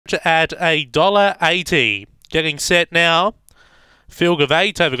at $1.80. Getting set now. Field of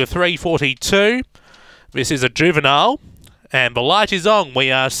 8 over to 342. This is a juvenile. And the light is on.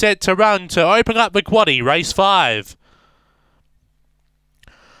 We are set to run to open up the quaddie, race 5.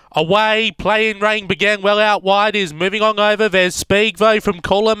 Away, Play in Rain began well out wide, is moving on over. There's Speed though from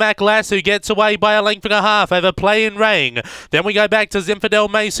Cooler Maclass, who gets away by a length and a half over Play in Rain. Then we go back to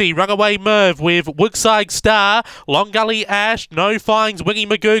Zinfandel Macy, Runaway Merv with Woodside Star, Long Gully Ash, No Fines, Winnie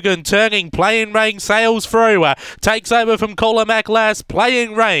McGugan turning, Play in Rain sails through, takes over from Cooler Maclass, Play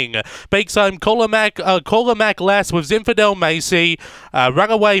in Rain, beats home Cooler Maclass with Zinfandel Macy,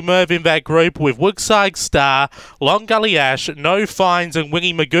 Runaway Merv in that group with Woodside Star, Long Gully Ash, No Fines and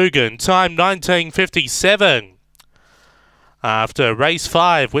Winnie McGugan. Time 19:57. After race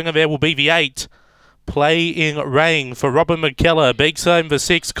 5, winner there will be the 8. Play in Rain for Robin McKellar. Beats home the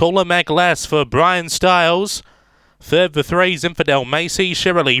 6. Cooler Maclass for Brian Stiles. Third the 3. Zinfandel Macy,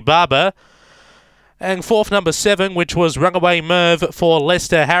 Shirley Barber. And fourth number 7, which was Runaway Merv for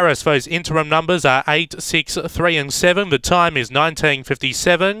Lester Harris. Those interim numbers are 8, 6, 3 and 7. The time is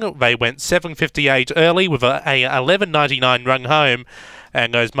 19:57. They went 7:58 early with a 11:99 run home.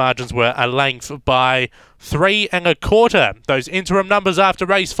 And those margins were a length by 3 1/4. Those interim numbers after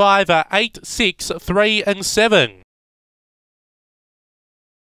race 5 are 8, 6, 3 and 7.